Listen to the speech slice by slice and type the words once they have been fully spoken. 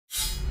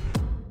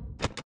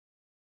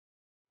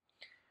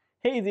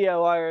Hey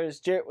DIYers,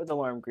 Jarrett with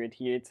Alarm Grid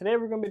here. Today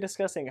we're going to be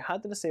discussing how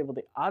to disable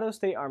the auto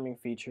state arming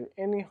feature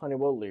in the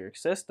Honeywell Lyric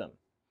system.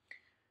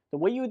 The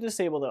way you would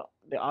disable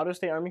the auto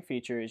state arming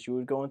feature is you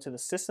would go into the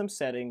system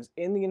settings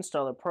in the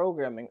installer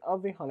programming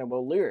of the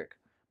Honeywell Lyric,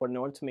 but in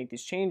order to make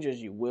these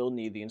changes you will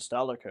need the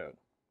installer code.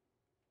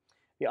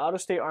 The auto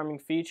state arming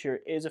feature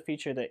is a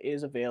feature that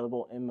is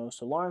available in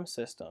most alarm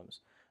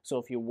systems. So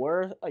if you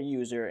were a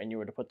user and you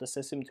were to put the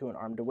system to an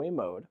armed away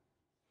mode,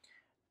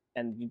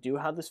 and you do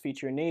have this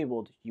feature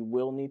enabled, you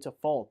will need to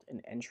fault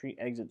an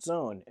entry-exit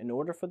zone in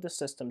order for the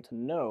system to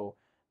know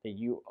that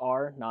you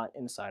are not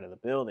inside of the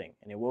building,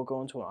 and it will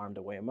go into an armed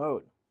away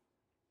mode.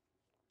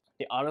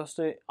 The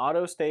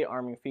auto stay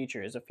arming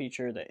feature is a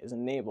feature that is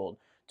enabled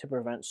to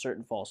prevent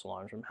certain false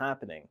alarms from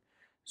happening.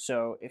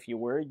 So if you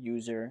were a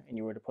user and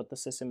you were to put the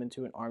system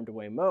into an armed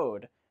away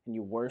mode and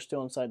you were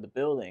still inside the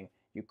building,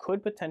 you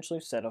could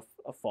potentially set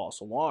a false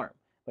alarm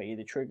by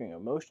either triggering a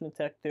motion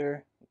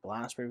detector, a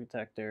glass break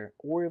detector,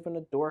 or even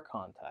a door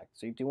contact.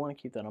 So you do want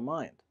to keep that in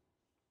mind.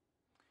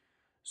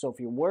 So if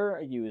you were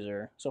a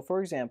user, so for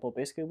example,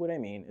 basically what I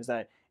mean is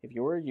that if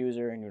you were a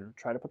user and you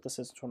try to put the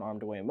system to an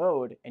armed away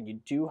mode and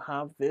you do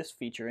have this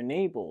feature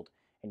enabled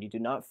and you do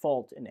not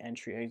fault an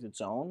entry-exit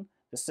zone,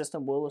 the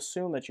system will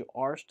assume that you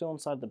are still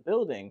inside the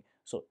building,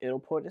 so it'll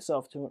put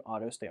itself to an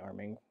auto stay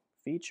arming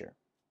feature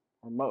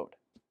or mode.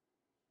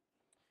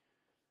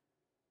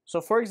 So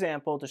for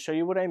example, to show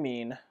you what I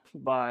mean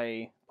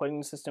by putting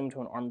the system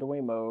to an armed away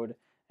mode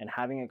and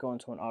having it go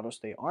into an auto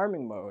stay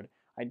arming mode,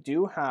 I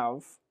do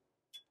have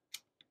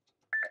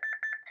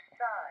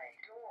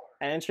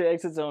an entry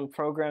exit zone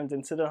programmed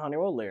into the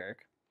Honeywell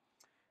Lyric,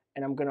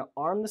 and I'm going to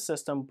arm the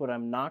system, but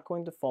I'm not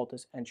going to fault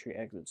this entry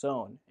exit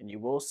zone, and you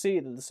will see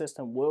that the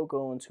system will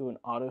go into an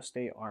auto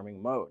stay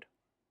arming mode.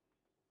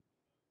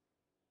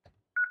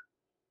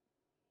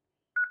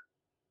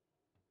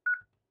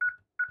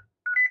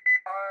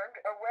 Armed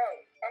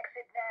away.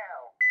 Exit now.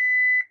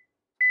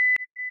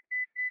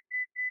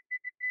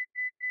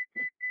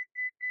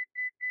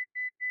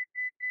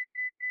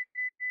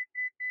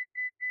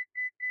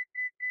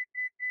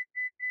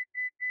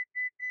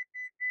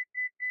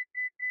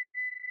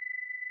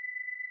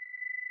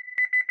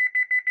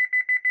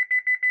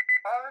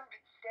 Armed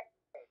stay.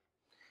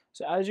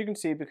 So as you can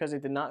see, because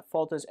it did not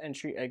fault this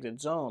entry exit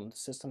zone, the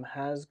system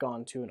has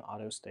gone to an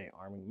auto stay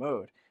arming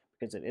mode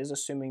because it is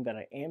assuming that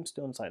I am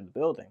still inside the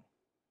building.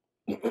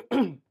 Disarmed.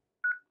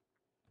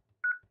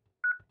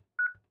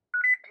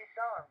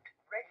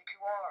 Ready to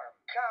arm.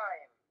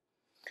 Time.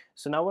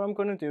 So now what I'm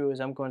going to do is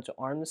I'm going to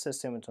arm the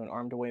system into an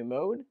armed away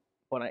mode,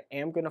 but I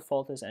am going to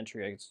fault this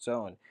entry exit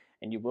zone,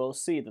 and you will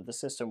see that the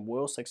system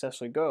will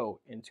successfully go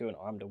into an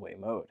armed away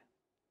mode.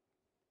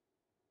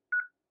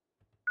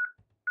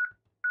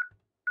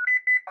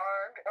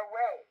 Armed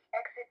away.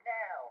 Exit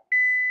now.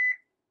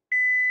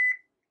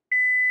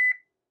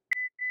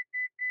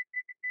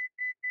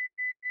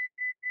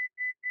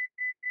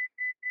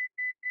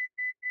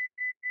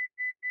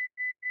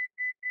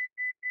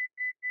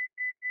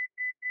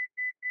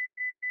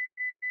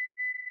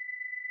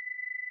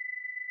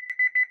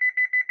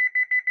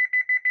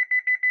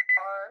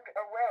 Armed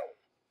away.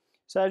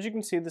 So as you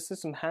can see, the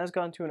system has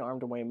gone to an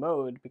armed away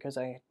mode because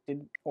I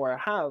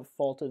have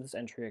faulted this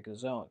entry exit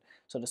zone.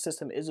 So the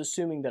system is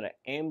assuming that I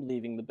am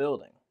leaving the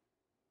building.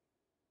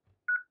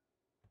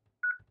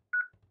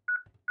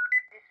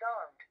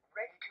 Disarmed.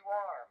 Ready to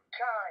arm.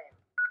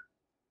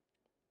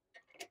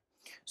 Time.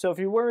 So if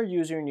you were a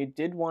user and you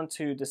did want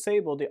to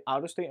disable the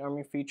auto state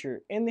arming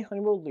feature in the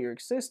Honeywell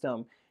Lyric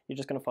system, you're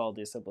just going to follow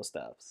these simple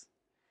steps.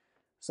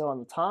 So on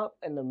the top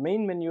in the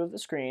main menu of the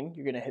screen,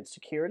 you're going to hit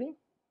security.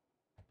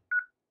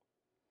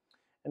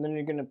 And then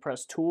you're going to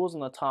press tools on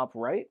the top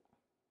right.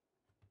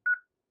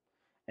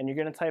 And you're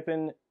going to type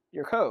in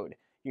your code.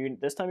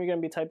 This time you're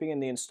going to be typing in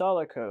the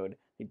installer code.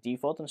 The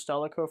default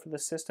installer code for the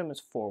system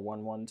is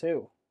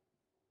 4112.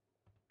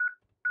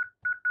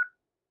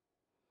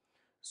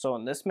 So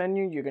in this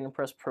menu, you're going to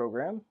press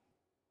program.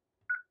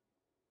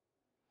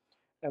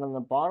 And on the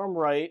bottom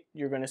right,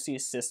 you're going to see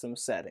system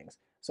settings.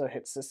 So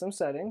hit system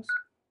settings.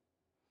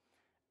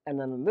 And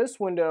then in this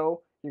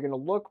window, you're going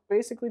to look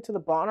basically to the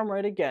bottom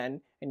right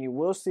again, and you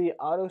will see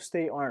auto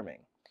stay arming.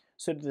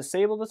 So to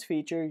disable this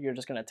feature, you're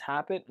just going to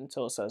tap it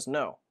until it says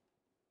no.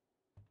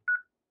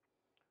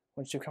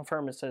 Once you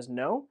confirm it says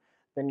no,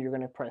 then you're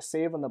going to press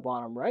save on the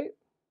bottom right.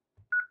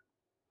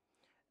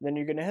 Then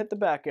you're going to hit the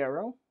back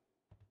arrow.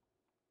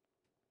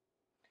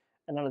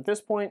 And then at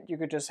this point, you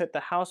could just hit the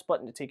house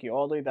button to take you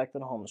all the way back to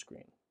the home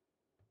screen.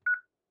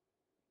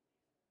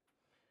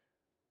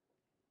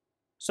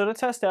 So to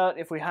test out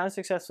if we have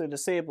successfully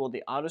disabled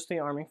the auto stay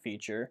arming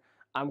feature,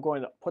 I'm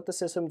going to put the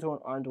system to an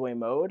armed away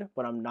mode,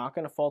 but I'm not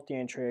going to fault the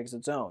entry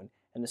exit zone,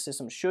 and the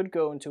system should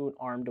go into an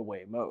armed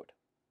away mode.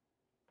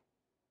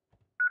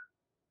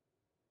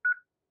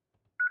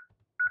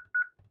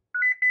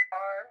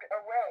 Armed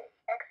away.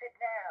 Exit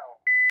now.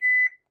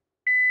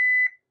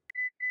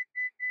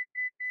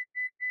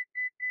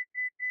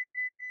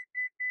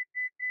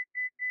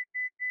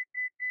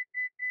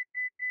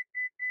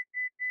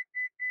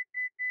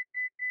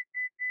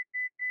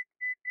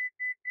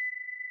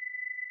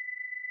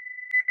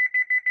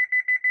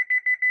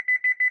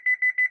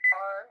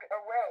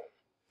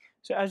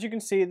 So as you can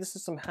see, the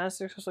system has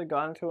successfully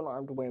gone into an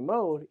armed away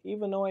mode,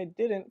 even though I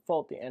didn't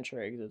fault the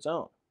enter-exit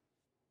zone.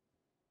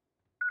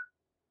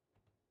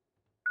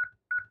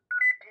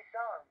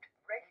 Disarmed.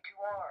 Ready to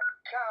arm.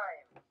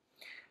 Chime.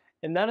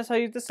 And that is how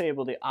you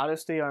disable the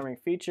auto-stay arming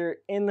feature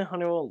in the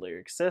Honeywell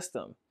Lyric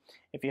system.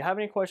 If you have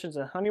any questions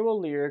on Honeywell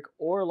Lyric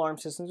or alarm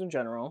systems in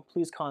general,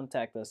 please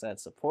contact us at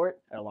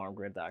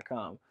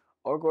support@alarmgrid.com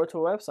or go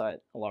to our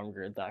website,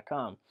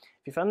 alarmgrid.com.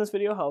 If you found this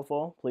video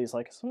helpful, please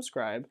like and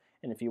subscribe,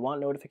 and if you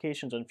want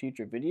notifications on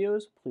future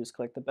videos, please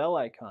click the bell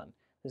icon.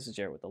 This is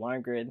Jarrett with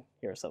Alarm Grid.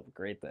 You have yourself a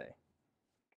great day.